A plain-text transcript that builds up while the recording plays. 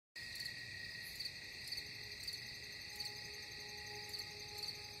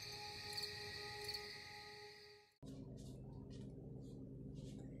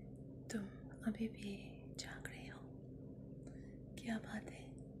अभी भी जाग रहे हो? क्या बात है,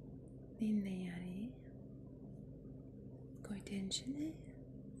 नींद नहीं आ रही? कोई टेंशन है?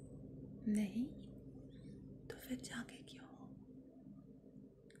 नहीं तो फिर जागे क्यों?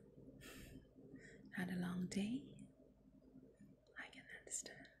 Had a long day? I can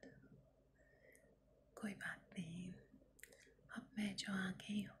understand. कोई बात नहीं, अब मैं जो आ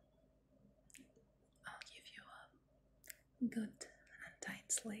गई हूँ, I'll give you a good and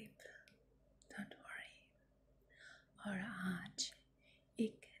tight sleep. Don't worry. और आज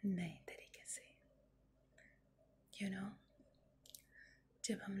एक नए तरीके से,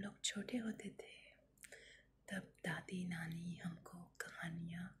 जब हम लोग छोटे होते थे तब दादी नानी हमको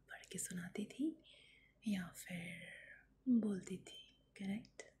कहानियाँ पढ़ के सुनाती थी या फिर बोलती थी,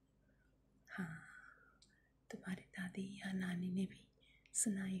 करेक्ट? हाँ, तुम्हारी दादी या नानी ने भी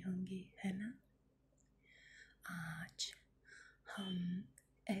सुनाई होंगी, है ना? आज हम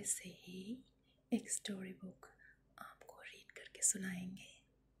ऐसे ही एक स्टोरी बुक आपको रीड करके सुनाएंगे।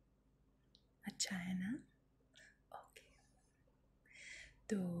 अच्छा है ना? ओके,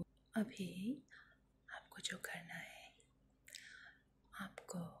 तो अभी आपको जो करना है,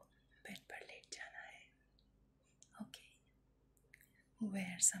 आपको बेड पर लेट जाना है। Okay,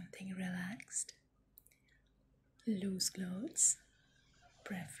 wear something relaxed, loose clothes,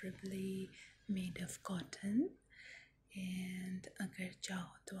 preferably made of cotton, and अगर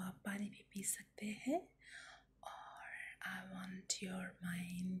चाहो तो आप पानी भी पी सकते हैं। और I want your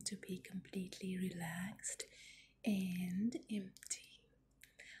mind to be completely relaxed and empty.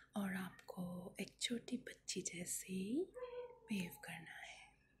 और आपको एक छोटी बच्ची जैसी बिहेव करना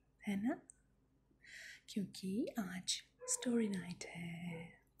है ना? क्योंकि आज स्टोरी नाइट है।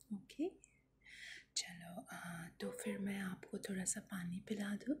 ओके, चलो तो फिर मैं आपको थोड़ा सा पानी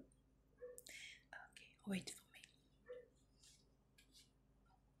पिला दूँ। ओके, वेट फॉर मी।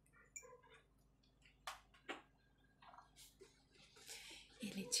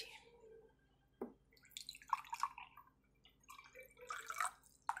 ये लीजिए।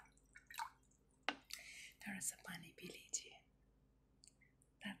 थोड़ा सा पानी पी लीजिए।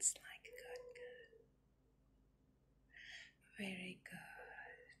 That's like good. Very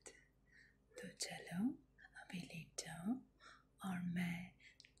good. तो चलो अभी लेट जाओ और मैं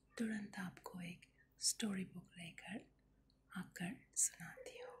तुरंत आपको एक स्टोरी बुक लेकर आकर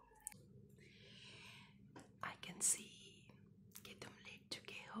सुनाती हूँ। I can see कि तुम लेट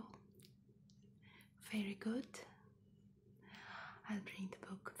चुके हो। Very good. I'll bring the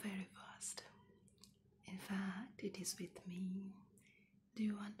book very fast. In fact, it is with me. Do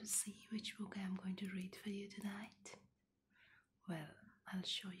you want to see which book I am going to read for you tonight? Well, I'll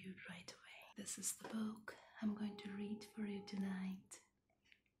show you right away. This is the book I'm going to read for you tonight.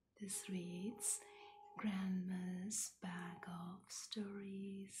 This reads Grandma's Bag of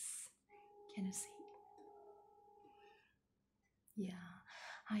Stories. Can you see? Yeah,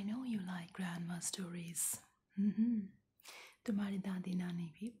 I know you like grandma's stories. तुम्हारी दादी नानी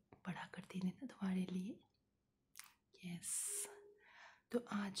भी पढ़ा करती थी ना तुम्हारे लिए? Yes. तो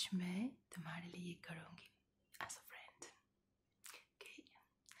आज मैं तुम्हारे लिए करूँगी as a friend. Okay.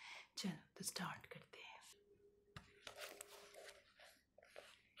 चलो तो स्टार्ट करते हैं।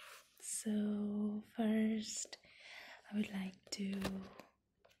 So first I would like to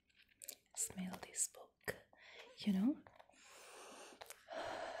smell this book.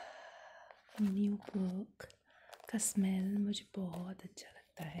 New book का स्मेल मुझे बहुत अच्छा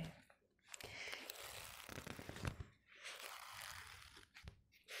लगता है।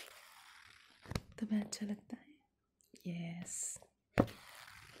 तुम्हें अच्छा लगता है? Yes.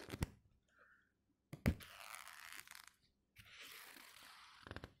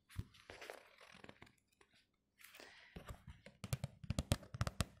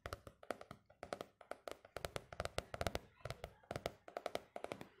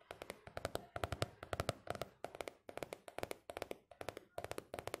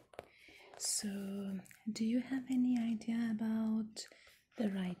 So, do you have any idea about the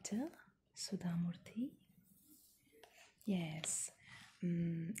writer, Sudha Murthy? Yes,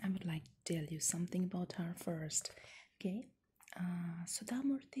 I would like to tell you something about her first. Okay, Sudha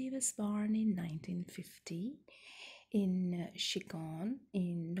Murthy was born in 1950 in Shikon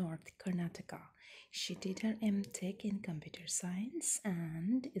in North Karnataka. She did her M.Tech in computer science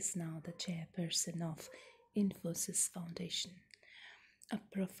and is now the chairperson of Infosys Foundation. A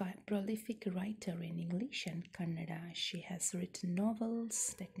prolific writer in English and Kannada, she has written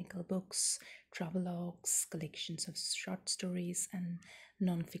novels, technical books, travelogues, collections of short stories and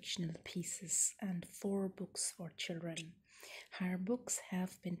non-fictional pieces, and 4 books for children. Her books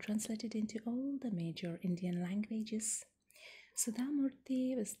have been translated into all the major Indian languages.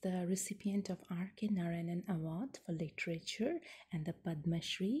 Sudhamurti was the recipient of R.K. Narayanan Award for Literature and the Padma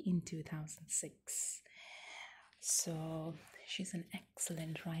Shri in 2006. So she's an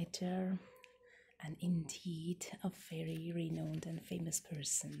excellent writer and indeed a very renowned and famous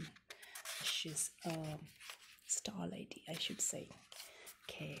person. She's a star lady, I should say.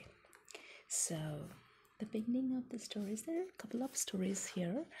 Okay, so the beginning of the stories, there are a couple of stories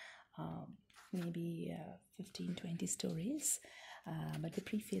here, maybe 15-20 stories, but the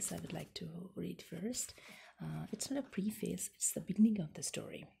preface I would like to read first. It's not a preface, it's the beginning of the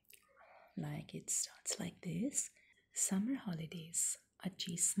story. Like it starts like this. Summer holidays.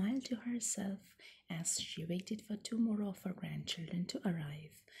 Aji smiled to herself as she waited for two more of her grandchildren to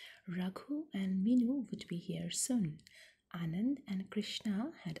arrive. Raghu and Minu would be here soon. Anand and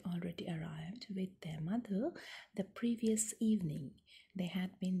Krishna had already arrived with their mother the previous evening. They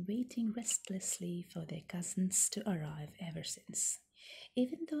had been waiting restlessly for their cousins to arrive ever since.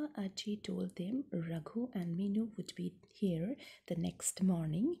 Even though Aji told them Raghu and Minu would be here the next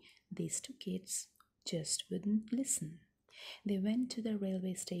morning, these two kids just wouldn't listen. They went to the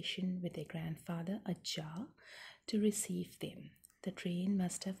railway station with their grandfather Ajja to receive them. The train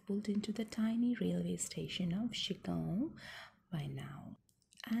must have pulled into the tiny railway station of Shikang by now,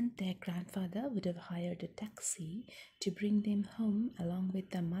 and their grandfather would have hired a taxi to bring them home along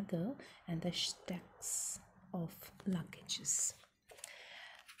with the mother and the stacks of luggages.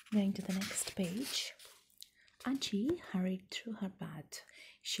 Going to the next page. Aji hurried through her bath.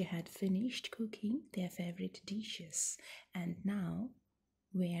 She had finished cooking their favorite dishes and now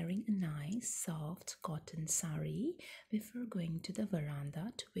wearing a nice soft cotton sari before going to the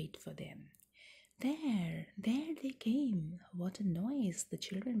veranda to wait for them. There they came. What a noise the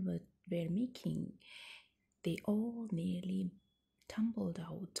children were making. They all nearly tumbled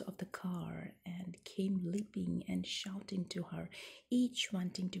out of the car and came leaping and shouting to her, each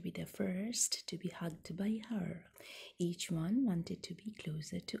wanting to be the first to be hugged by her. Each one wanted to be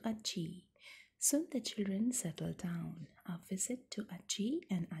closer to Aji. Soon the children settled down. A visit to Aji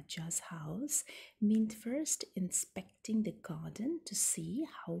and Ajja's house meant first inspecting the garden to see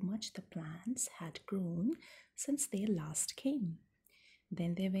how much the plants had grown since they last came.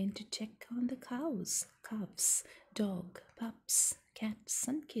 Then they went to check on the cows, calves, dog, pups, cats,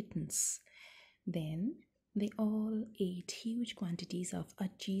 and kittens. Then they all ate huge quantities of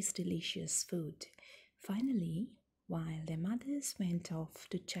Aji's delicious food. Finally, while their mothers went off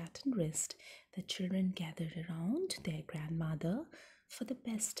to chat and rest, the children gathered around their grandmother for the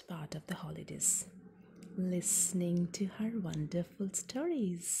best part of the holidays, listening to her wonderful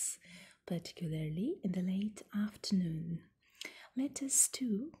stories, particularly in the late afternoon. Let us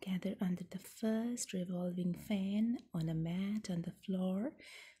too gather under the first revolving fan on a mat on the floor,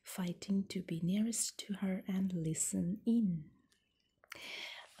 fighting to be nearest to her and listen in.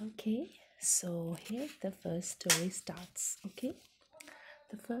 Okay, so here the first story starts. Okay,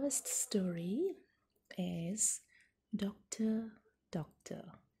 the first story is Doctor.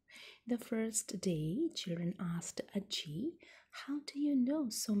 The first day, children asked Aji, "How do you know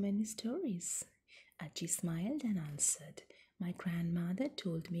so many stories?" Aji smiled and answered, "My grandmother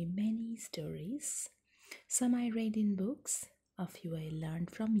told me many stories. Some I read in books, a few I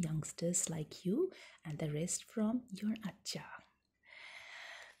learned from youngsters like you, and the rest from your Ajja."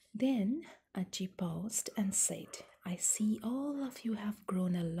 Then Aji paused and said, "I see all of you have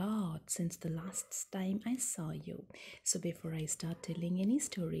grown a lot since the last time I saw you. So before I start telling any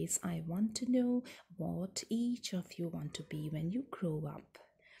stories, I want to know what each of you want to be when you grow up."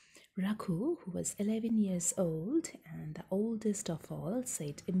 Raghu, who was 11 years old and the oldest of all,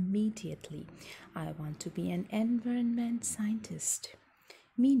 said immediately, "I want to be an environment scientist."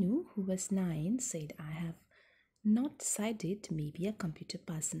 Minu, who was 9, said, "I have not decided, maybe a computer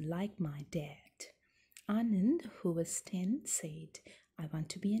person like my dad." Anand, who was 10, said, "I want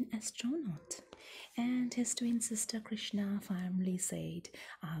to be an astronaut." And his twin sister Krishna firmly said,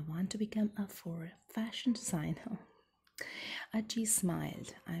 "I want to become a fashion designer." Aji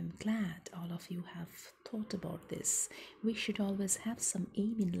smiled. "I'm glad all of you have thought about this. We should always have some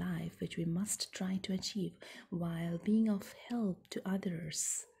aim in life which we must try to achieve while being of help to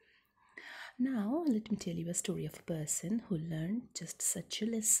others. Now, let me tell you a story of a person who learned just such a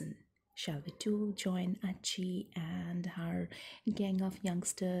lesson. Shall we too join Aji and her gang of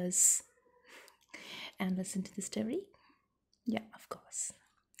youngsters and listen to the story? Yeah, of course.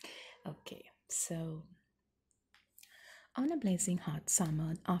 Okay, so on a blazing hot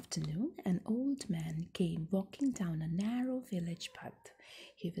summer afternoon, an old man came walking down a narrow village path.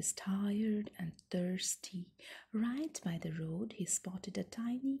 He was tired and thirsty. Right by the road, he spotted a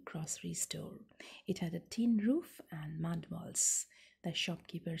tiny grocery store. It had a tin roof and mud walls. The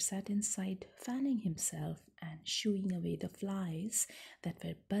shopkeeper sat inside, fanning himself and shooing away the flies that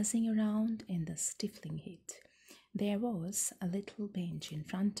were buzzing around in the stifling heat. There was a little bench in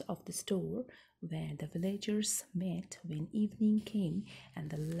front of the store where the villagers met when evening came and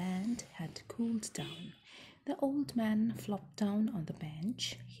the land had cooled down. The old man flopped down on the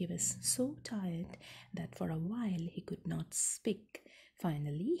bench. He was so tired that for a while he could not speak.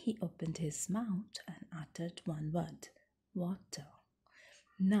 Finally, he opened his mouth and uttered one word: water.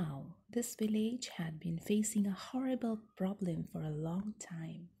 Now, this village had been facing a horrible problem for a long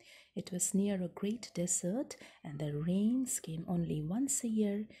time. It was near a great desert, and the rains came only once a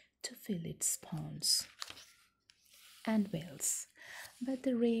year to fill its ponds and wells. But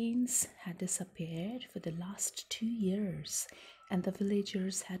the rains had disappeared for the last 2 years, and the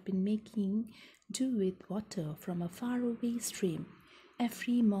villagers had been making do with water from a faraway stream.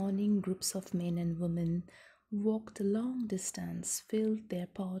 Every morning, groups of men and women walked a long distance, filled their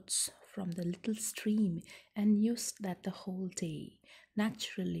pots from the little stream, and used that the whole day.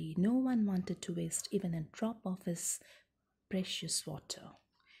 Naturally, no one wanted to waste even a drop of his precious water.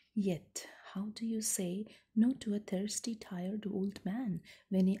 Yet, how do you say no to a thirsty, tired old man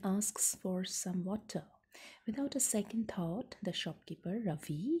when he asks for some water? Without a second thought, the shopkeeper,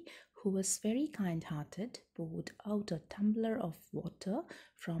 Ravi, who was very kind hearted, poured out a tumbler of water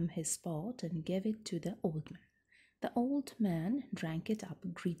from his pot and gave it to the old man. The old man drank it up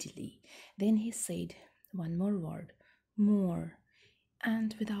greedily. Then he said one more word: more.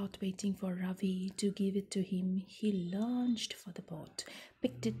 And without waiting for Ravi to give it to him, he lunged for the pot,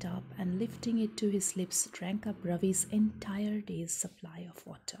 picked it up, and lifting it to his lips, drank up Ravi's entire day's supply of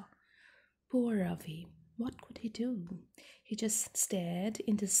water. Poor Ravi, what could he do? He just stared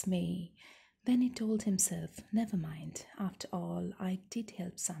in dismay. Then he told himself, never mind, after all, I did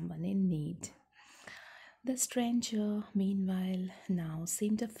help someone in need. The stranger, meanwhile, now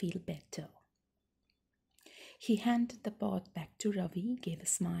seemed to feel better. He handed the pot back to Ravi, gave a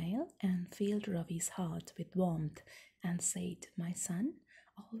smile, and filled Ravi's heart with warmth, and said, my son,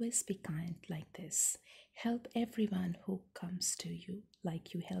 always be kind like this. Help everyone who comes to you,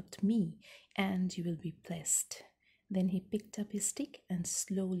 like you helped me, and you will be blessed. Then he picked up his stick and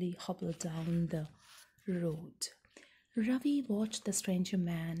slowly hobbled down the road. Ravi watched the stranger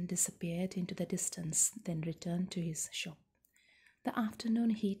man disappear into the distance, then returned to his shop. The afternoon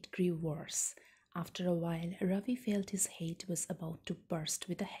heat grew worse. After a while, Ravi felt his head was about to burst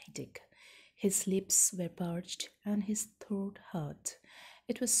with a headache. His lips were parched and his throat hurt.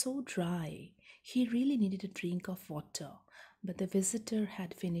 It was so dry. He really needed a drink of water. But the visitor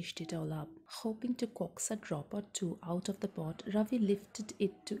had finished it all up. Hoping to coax a drop or two out of the pot, Ravi lifted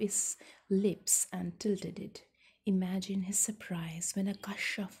it to his lips and tilted it. Imagine his surprise when a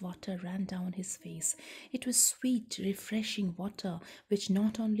gush of water ran down his face. It was sweet, refreshing water which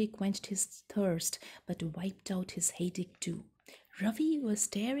not only quenched his thirst but wiped out his headache too. Ravi was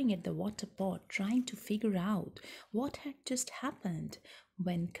staring at the water pot, trying to figure out what had just happened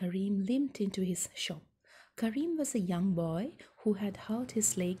when Karim limped into his shop. Karim was a young boy who had hurt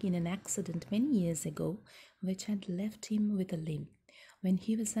his leg in an accident many years ago, which had left him with a limp. When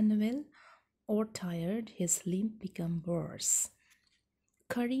he was unwell or tired, his limp became worse.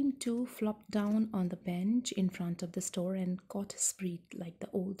 Karim too flopped down on the bench in front of the store and caught his breath like the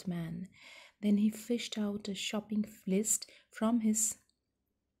old man. Then he fished out a shopping list from his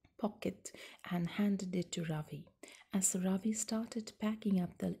pocket and handed it to Ravi. As Ravi started packing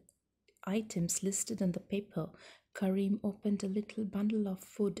up the items listed on the paper, Karim opened a little bundle of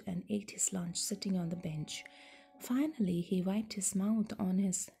food and ate his lunch sitting on the bench. Finally, he wiped his mouth on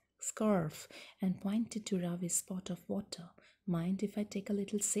his scarf and pointed to Ravi's pot of water. Mind if I take a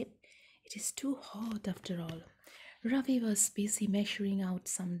little sip? It is too hot after all. Ravi was busy measuring out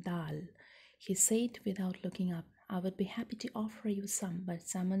some dal. He said without looking up, I would be happy to offer you some, but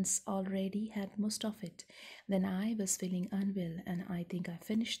someone's already had most of it. Then I was feeling unwell and I think I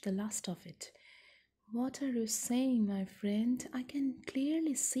finished the last of it. What are you saying, my friend? I can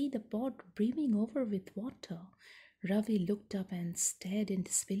clearly see the pot brimming over with water. Ravi looked up and stared in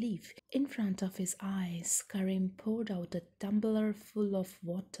disbelief. In front of his eyes, Karim poured out a tumbler full of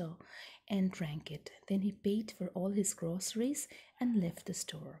water and drank it. Then he paid for all his groceries and left the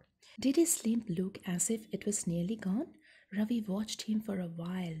store. Did his limp look as if it was nearly gone? Ravi watched him for a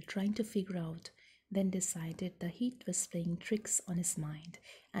while, trying to figure out, then decided the heat was playing tricks on his mind,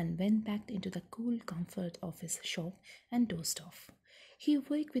 and went back into the cool comfort of his shop and dozed off. He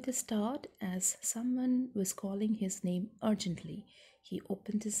awoke with a start as someone was calling his name urgently. He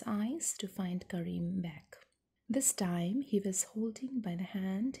opened his eyes to find Karim back. This time he was holding by the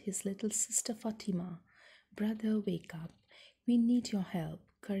hand his little sister Fatima. Brother, wake up. We need your help,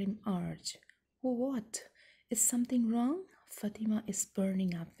 Karim urged. Oh, what? Is something wrong? Fatima is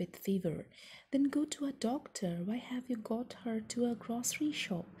burning up with fever. Then go to a doctor. Why have you got her to a grocery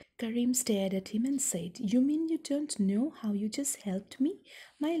shop? Karim stared at him and said, You mean you don't know how you just helped me?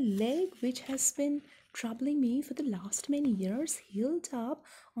 My leg, which has been troubling me for the last many years, healed up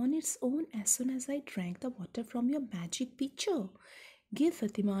on its own as soon as I drank the water from your magic pitcher. Give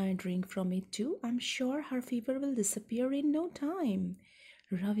Fatima a drink from it too. I'm sure her fever will disappear in no time.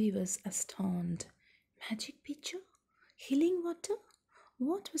 Ravi was astounded. Magic pitcher? Healing water?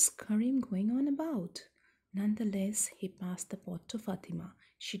 What was Karim going on about? Nonetheless, he passed the pot to Fatima.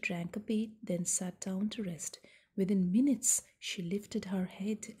 She drank a bit, then sat down to rest. Within minutes, she lifted her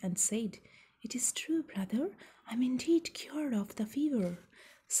head and said, It is true, brother. I'm indeed cured of the fever.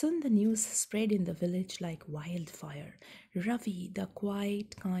 Soon the news spread in the village like wildfire. Ravi, the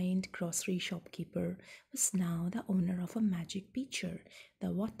quiet, kind grocery shopkeeper, was now the owner of a magic pitcher, the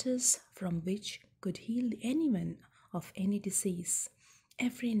waters from which could heal anyone of any disease.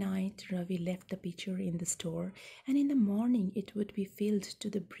 Every night Ravi left the pitcher in the store, and in the morning it would be filled to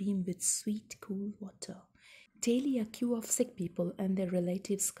the brim with sweet, cool water. Daily a queue of sick people and their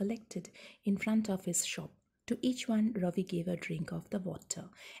relatives collected in front of his shop. To each one Ravi gave a drink of the water,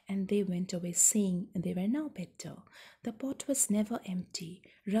 and they went away saying they were now better. The pot was never empty.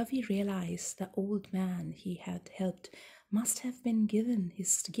 Ravi realized the old man he had helped must have been given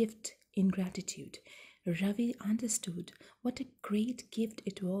his gift in gratitude. Ravi understood what a great gift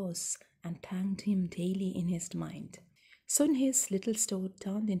it was and thanked him daily in his mind. Soon his little store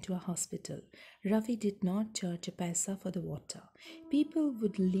turned into a hospital. Ravi did not charge a paisa for the water. People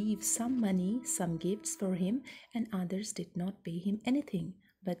would leave some money, some gifts for him, and others did not pay him anything.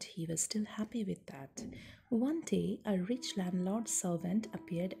 But he was still happy with that. One day, a rich landlord's servant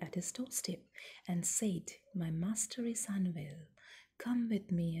appeared at his doorstep and said, My master is unwell. Come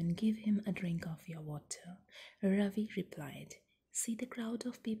with me and give him a drink of your water. Ravi replied, See the crowd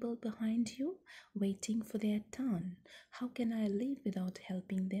of people behind you, waiting for their turn. How can I live without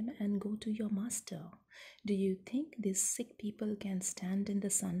helping them and go to your master? Do you think these sick people can stand in the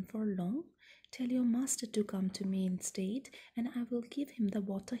sun for long? Tell your master to come to me instead, and I will give him the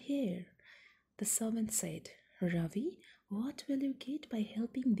water here. The servant said, Ravi, what will you get by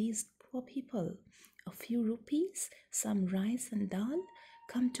helping these poor people? A few rupees, some rice and dal?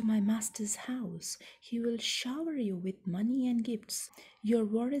 Come to my master's house. He will shower you with money and gifts. Your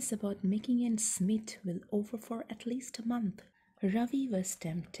worries about making ends meet will over for at least a month. Ravi was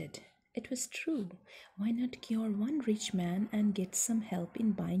tempted. It was true. Why not cure one rich man and get some help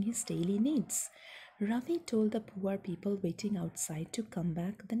in buying his daily needs? Ravi told the poor people waiting outside to come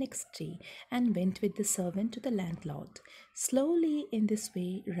back the next day and went with the servant to the landlord. Slowly in this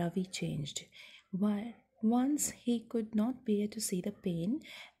way, Ravi changed. Once he could not bear to see the pain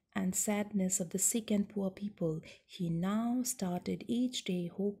and sadness of the sick and poor people, he now started each day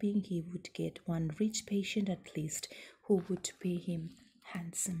hoping he would get one rich patient at least who would pay him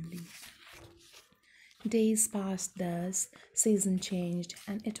handsomely. Days passed thus, season changed,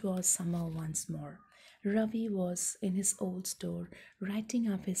 and it was summer once more. Ravi was in his old store writing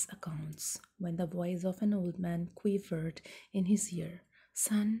up his accounts when the voice of an old man quivered in his ear.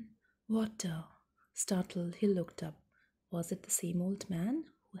 Son, water. Startled, he looked up. Was it the same old man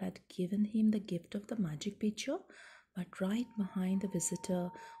who had given him the gift of the magic pitcher? But right behind the visitor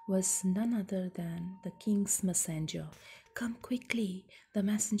was none other than the king's messenger. Come quickly, the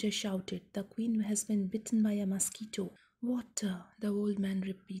messenger shouted. The queen has been bitten by a mosquito. Water, the old man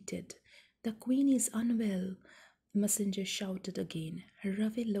repeated. The queen is unwell, the messenger shouted again.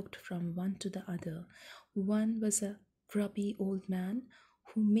 Ravi looked from one to the other. One was a grubby old man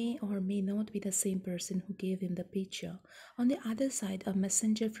who may or may not be the same person who gave him the pitcher. On the other side, a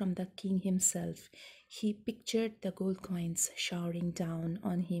messenger from the king himself. He pictured the gold coins showering down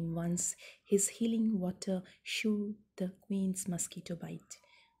on him once his healing water showed the queen's mosquito bite.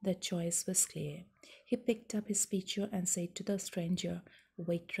 The choice was clear. He picked up his pitcher and said to the stranger,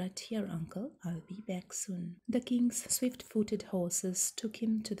 Wait right here, uncle. I'll be back soon. The king's swift-footed horses took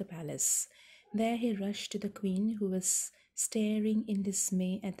him to the palace. There he rushed to the queen, who was staring in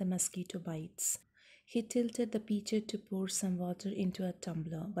dismay at the mosquito bites. He tilted the pitcher to pour some water into a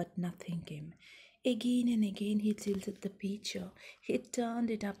tumbler, but nothing came. Again and again he tilted the pitcher. He turned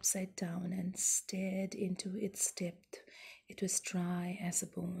it upside down and stared into its depth. It was dry as a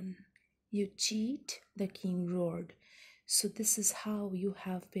bone. You cheat, the king roared. So this is how you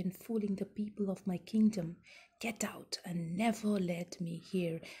have been fooling the people of my kingdom. Get out and never let me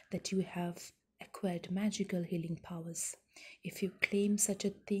hear that you have acquired magical healing powers. If you claim such a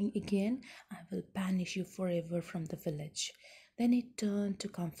thing again, I will banish you forever from the village." Then he turned to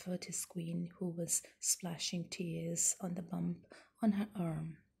comfort his queen, who was splashing tears on the bump on her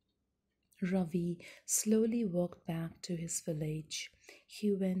arm. Ravi slowly walked back to his village.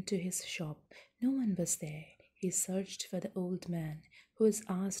 He went to his shop. No one was there. He searched for the old man, who was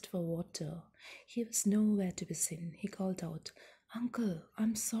asked for water. He was nowhere to be seen. He called out, "Uncle,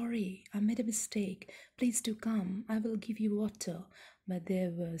 I'm sorry. I made a mistake. Please do come. I will give you water." But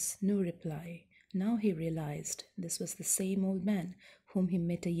there was no reply. Now he realized this was the same old man whom he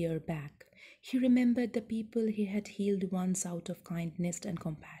met a year back. He remembered the people he had healed once out of kindness and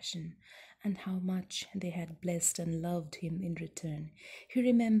compassion, and how much they had blessed and loved him in return. He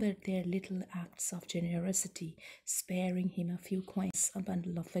remembered their little acts of generosity, sparing him a few coins, a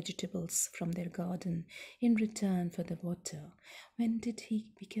bundle of vegetables from their garden in return for the water. When did he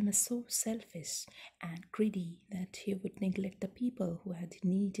become so selfish and greedy that he would neglect the people who had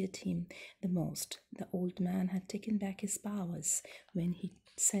needed him the most? The old man had taken back his powers when he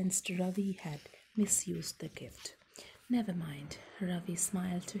sensed Ravi had misused the gift. Never mind, Ravi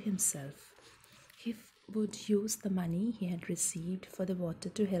smiled to himself. He would use the money he had received for the water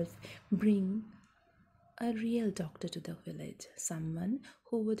to help bring a real doctor to the village, someone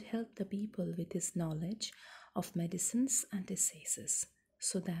who would help the people with his knowledge of medicines and diseases,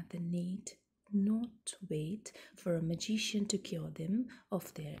 so that they need not wait for a magician to cure them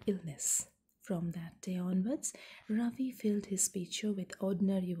of their illness. From that day onwards, Ravi filled his pitcher with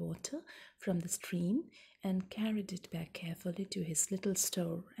ordinary water from the stream and carried it back carefully to his little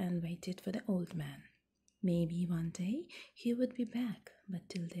store and waited for the old man. Maybe one day he would be back, but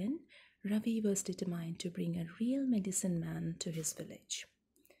till then, Ravi was determined to bring a real medicine man to his village.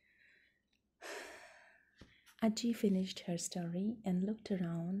 Aji finished her story and looked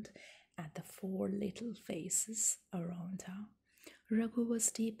around at the four little faces around her. Raghu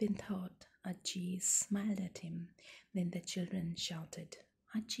was deep in thought. Aji smiled at him. Then the children shouted,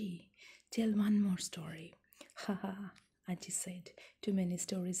 "Aji, tell one more story." "Ha ha," Aji said. "Too many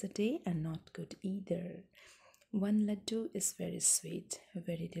stories a day are not good either. One laddu is very sweet,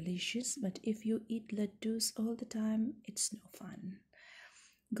 very delicious, but if you eat laddus all the time, it's no fun.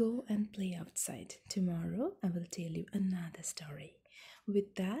 Go and play outside. Tomorrow I will tell you another story."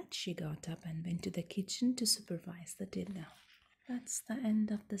 With that, she got up and went to the kitchen to supervise the dinner. That's the end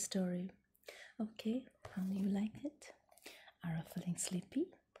of the story. Okay, how do you like it? Are you feeling sleepy?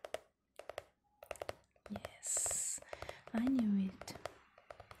 Yes, I knew it.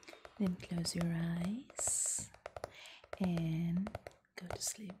 Then close your eyes and go to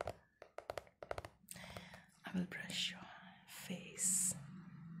sleep. I will brush your face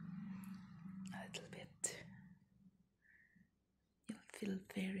a little bit. You'll feel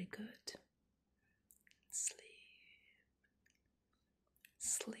very good. Sleep,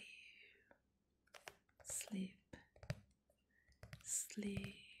 sleep, sleep,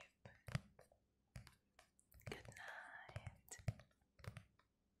 sleep. Good night.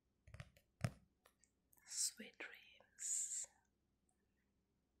 Sweet dreams.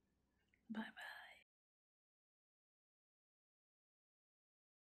 Bye bye.